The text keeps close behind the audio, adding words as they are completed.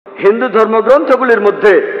হিন্দু ধর্মগ্রন্থগুলির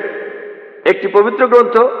মধ্যে একটি পবিত্র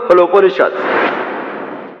গ্রন্থ হল উপনিষদ।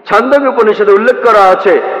 ছান্দোগ্য উপনিষদে উল্লেখ করা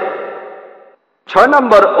আছে 6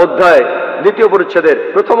 নম্বর অধ্যায় 2য় পরিচ্ছেদের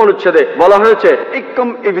 1ম অনুচ্ছেদে বলা হয়েছে একম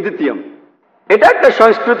এবিদ্বিতীয়ম। এটা একটা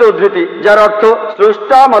সংস্কৃত উদ্ধৃতি যার অর্থ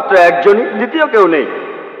স্রষ্টা মাত্র একজনই, দ্বিতীয় কেউ নেই।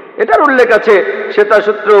 এটার উল্লেখ আছে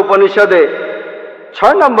শ্বেতাসূত্র উপনিষদে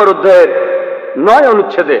 6 নম্বর অধ্যায়ের 9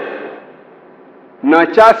 অনুচ্ছেদে ন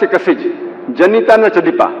চাসে কসিজ জনিতা ন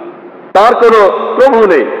চদীপা। তার কোনো প্রভু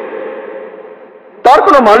নেই, তার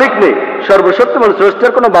কোনো মালিক নেই, সর্বশক্তিমান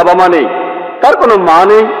স্রষ্টার কোনো বাবা মা নেই, তার কোনো মা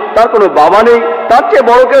নেই, তার কোনো বাবা নেই, তার চেয়ে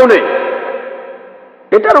বড় কেউ নেই।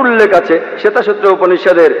 এটার উল্লেখ আছে শ্বেতাসূত্র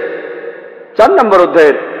উপনিষদের 4 নম্বর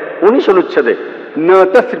অধ্যায়ের 19 অনুচ্ছেদে ন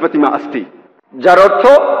তস্য প্রতিমা অস্তি, যার অর্থ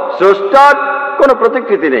স্রষ্টার কোনো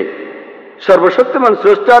প্রতিকৃতি নেই, সর্বশক্তিমান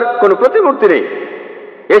স্রষ্টার কোনো প্রতিমূর্তি নেই।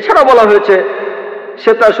 এছাড়া বলা হয়েছে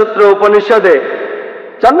শ্বেতাসূত্র উপনিষদে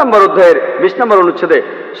 4 নম্বর অধ্যায়ের 20 নম্বর অনুচ্ছেদে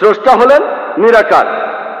স্রষ্টা হলেন নিরাকার,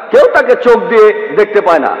 কেউ তাকে চোখ দিয়ে দেখতে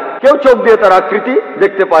পায় না, কেউ চোখ দিয়ে তার আকৃতি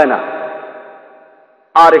দেখতে পায় না।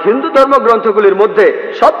 আর হিন্দু ধর্মগ্রন্থগুলির মধ্যে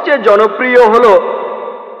সবচেয়ে জনপ্রিয় হল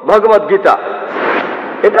ভগবদ গীতা।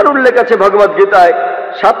 এটার উল্লেখ আছে ভগবদ গীতায়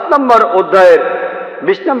 7 নম্বর অধ্যায়ের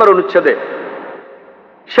 20 নম্বর অনুচ্ছেদে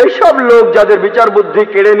সেই সব লোক যাদের বিচার বুদ্ধি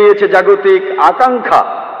কেড়ে নিয়েছে জাগতিক আকাঙ্ক্ষা,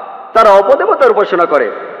 তারা অপদেবতার উপাসনা করে।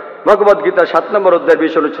 ভগবদ গীতা 7 নম্বর অধ্যায়ের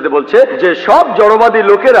 20 অনুচ্ছেদে বলছে যে সব জড়বাদী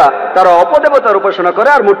লোকেরা তারা অপদেবতার উপাসনা করে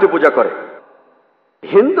আর মূর্তি পূজা করে।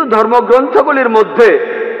 হিন্দু ধর্মগ্রন্থগুলির মধ্যে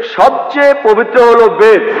সবচেয়ে পবিত্র হল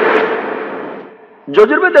বেদ।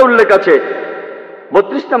 যজুর্বেদে উল্লেখ আছে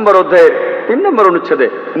 32 নম্বর অধ্যায়ের 3 নম্বর অনুচ্ছেদে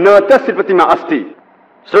ন তস্য প্রতিমা অস্তি,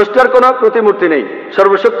 স্রষ্টার কোনো প্রতিমূর্তি নেই,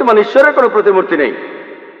 সর্বশক্তিমান ঈশ্বরের কোনো প্রতিমূর্তি নেই,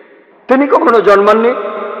 তিনি কখনো জন্মাননি,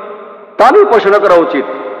 তারই উপাসনা করা উচিত।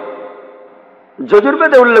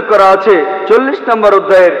 যজুর্বেদে উল্লেখ করা আছে 40 নম্বর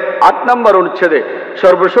অধ্যায়ের 8 নম্বর অনুচ্ছেদে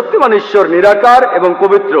সর্বশক্তিমান ঈশ্বর নিরাকার এবং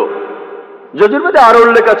পবিত্র। যজুর্বেদে আরো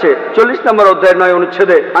উল্লেখ আছে 40 নম্বর অধ্যায়ের 9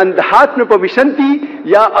 অনুচ্ছেদে অন্ধাত্ম প্রবিশন্তি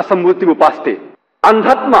ইয়া অসম্ভূতি উপাস্তে।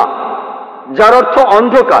 অন্ধাত্মা, যার অর্থ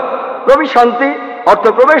অন্ধকার, প্রবিশন্তি অর্থ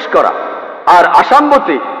প্রবেশ করা, আর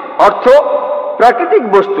আসাম্বতি অর্থ প্রাকৃতিক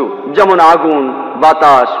বস্তু যেমন আগুন,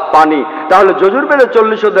 বাতাস, পানি। তাহলে যজুর্বেদের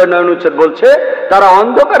 40 অধ্যায়ের 9 অনুচ্ছেদ বলছে তারা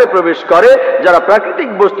অন্ধকারে প্রবেশ করে যারা প্রাকৃতিক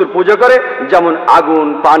বস্তুর পূজা করে, যেমন আগুন,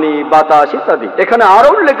 পানি, বাতাস ইত্যাদি। এখানে আরো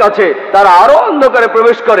উল্লেখ আছে তারা আরো অন্ধকারে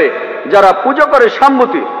প্রবেশ করে যারা পূজা করে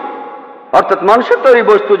সাম্মতি, অর্থাৎ মানুষের তৈরি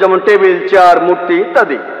বস্তু যেমন টেবিল, চেয়ার, মূর্তি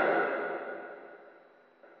ইত্যাদি।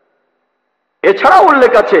 এছাড়াও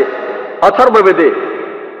উল্লেখ আছে অথর্ববেদে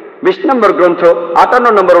 20 নম্বর গ্রন্থ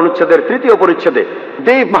 58 নম্বর অনুচ্ছেদের 3য় পরিচ্ছেদে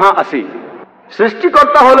দেব মহা আসি,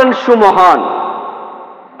 সৃষ্টিকর্তা হলেন সুমহান।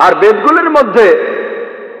 আর বেদগুলির মধ্যে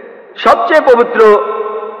সবচেয়ে পবিত্র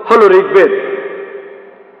হল ঋগ্বেদ।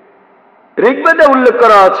 ঋগ্বেদে উল্লেখ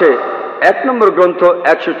করা আছে 1 নম্বর গ্রন্থ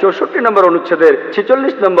 164 নম্বর অনুচ্ছেদের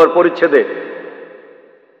 46 নম্বর পরিচ্ছেদে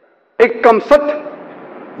একম সৎ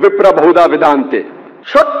বিপ্র বহুধা বেদান্তে,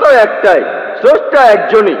 সত্য একটাই, স্রষ্টা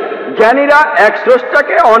একজনই। জ্ঞানীরা এক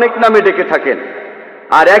স্রষ্টাকে অনেক নামে ডেকে থাকেন।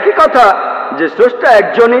 আর একই কথা যে স্রষ্টা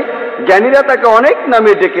একজনই, জ্ঞানীরা তাকে অনেক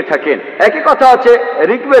নামে ডেকে থাকেন। একই কথা আছে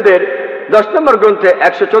ঋগ্বেদের 10 নম্বর গ্রন্থে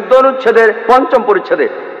 114 অনুচ্ছেদের 5ম পরিচ্ছেদে।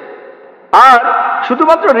 আর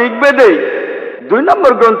শুধুমাত্র ঋগ্বেদেই 2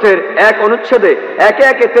 নম্বর গ্রন্থের 1 অনুচ্ছেদে একে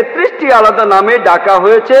একে 33টি আলাদা নামে ডাকা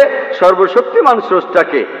হয়েছে সর্বশক্তিমান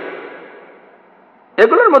স্রষ্টাকে।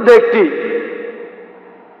 এগুলোর মধ্যে একটি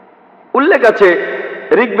উল্লেখ আছে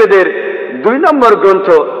ঋগ্বেদের 2 নম্বর গ্রন্থ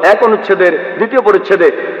 1 অনুচ্ছেদের 2য় পরিচ্ছেদে,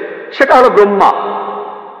 সেটা হলো ব্রহ্মা।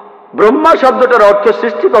 ব্রহ্মা শব্দটার অর্থ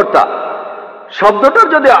সৃষ্টিকর্তা। শব্দটার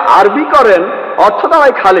যদি আরবি করেন অর্থ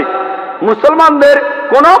দাঁড়ায় খালিক। মুসলমানদের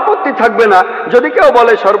কোনো আপত্তি থাকবে না যদি কেউ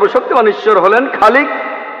বলে সর্বশক্তিমান ঈশ্বর হলেন খালিক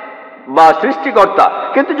বা সৃষ্টিকর্তা।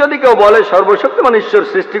 কিন্তু যদি কেউ বলে সর্বশক্তিমান ঈশ্বর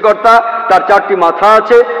সৃষ্টিকর্তা, তার 4টি মাথা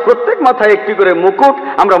আছে, প্রত্যেক মাথায় একটি করে মুকুট,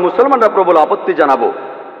 আমরা মুসলমানরা প্রবল আপত্তি জানাবো।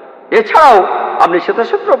 এছাড়াও আপনি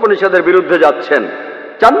শ্বেতাসূত্র উপনিষদের বিরুদ্ধে যাচ্ছেন।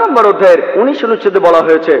 4 নম্বর অধ্যায়ের 19 অনুচ্ছেদে বলা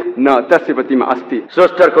হয়েছে না তস্য প্রতিমা অস্তি,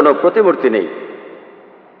 স্রষ্টার কোনো প্রতিমূর্তি নেই।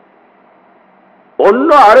 অন্য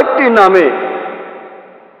আরেকটি নামে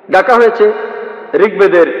ডাকা হয়েছে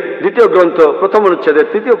ঋগ্বেদের 2য় গ্রন্থ 1ম অনুচ্ছেদের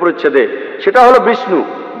 3য় পরিচ্ছেদে, সেটা হলো বিষ্ণু।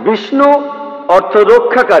 বিষ্ণু অর্থ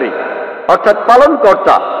রক্ষাকারী, অর্থাৎ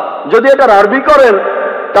পালনকর্তা। যদি এটার আরবি করেন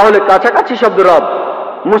তাহলে কাছাকাছি শব্দ রব।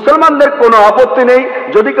 মুসলমানদের কোনো আপত্তি নেই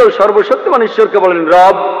যদি কেউ সর্বশক্তিমান ঈশ্বরকে বলেন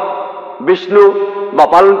রব, বিষ্ণু বা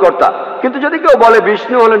পালনকর্তা। কিন্তু যদি কেউ বলে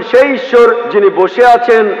বিষ্ণু হলেন সেই ঈশ্বর যিনি বসে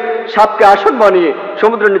আছেন সাপকে আসন বানিয়ে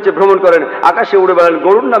সমুদ্রের নিচে ভ্রমণ করেন, আকাশে উড়ে বেড়ান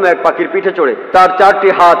গরুর নামে এক পাখির পিঠে চড়ে। তার 4টি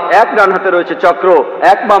হাত, এক ডান হাতে রয়েছে চক্র,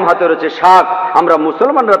 এক বাম হাতে রয়েছে শাক। আমরা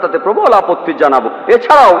মুসলমানরা তাতে প্রবল আপত্তি জানাবো।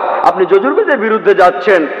 এছাড়াও আপনি যজুর্বেদের বিরুদ্ধে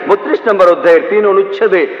যাচ্ছেন। 32 নম্বর অধ্যায়ের 3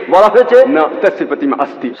 অনুচ্ছেদে বলা হয়েছে न तस्य प्रतिमा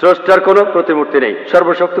अस्ति। স্রষ্টার কোনো প্রতিমূর্তি নেই,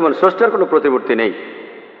 সর্বশক্তিমান স্রষ্টার কোনো প্রতিমূর্তি নেই।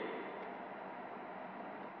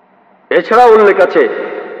 এছাড়া উল্লেখ আছে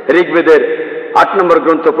ঋগ্বেদের 8 নম্বর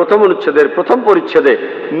গ্রন্থ 1ম অনুচ্ছেদের 1ম পরিচ্ছেদে,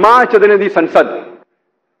 मां चदनदी संसद,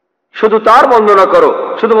 শুধু তার বন্দনা করো,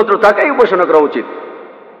 শুধুমাত্র তাকেই উপাসনা করা উচিত।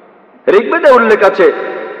 ঋগ্বেদে উল্লেখ আছে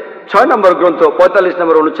 6 নম্বর গ্রন্থ 45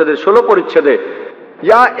 নম্বর অনুচ্ছেদের 16 পরিচ্ছেদে,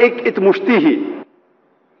 या एक इतमुष्टि ही,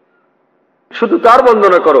 শুধু তার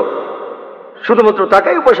বন্দনা করো, শুধুমাত্র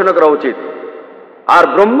তাকেই উপাসনা করা উচিত। আর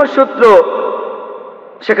ব্রহ্মসূত্র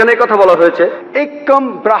সেখানে কথা বলা হয়েছে एकम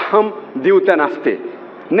ब्राह्म द्यूता नास्ते,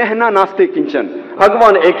 नहना नास्ते किंचन।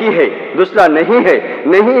 ভগবান একই হে, দুসরা নেহি হে,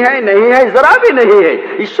 নেহি হে, নেহি হে, জরা ভি নেহি হে।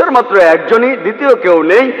 ঈশ্বর মাত্র একজনই, দ্বিতীয় কেউ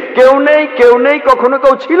নেই, কেউ নেই, কেউ নেই, কখনো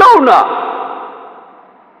কেউ ছিলও না।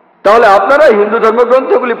 তাহলে আপনারা হিন্দু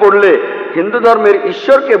ধর্মগ্রন্থগুলি পড়লে হিন্দু ধর্মের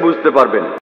ঈশ্বরকে বুঝতে পারবেন।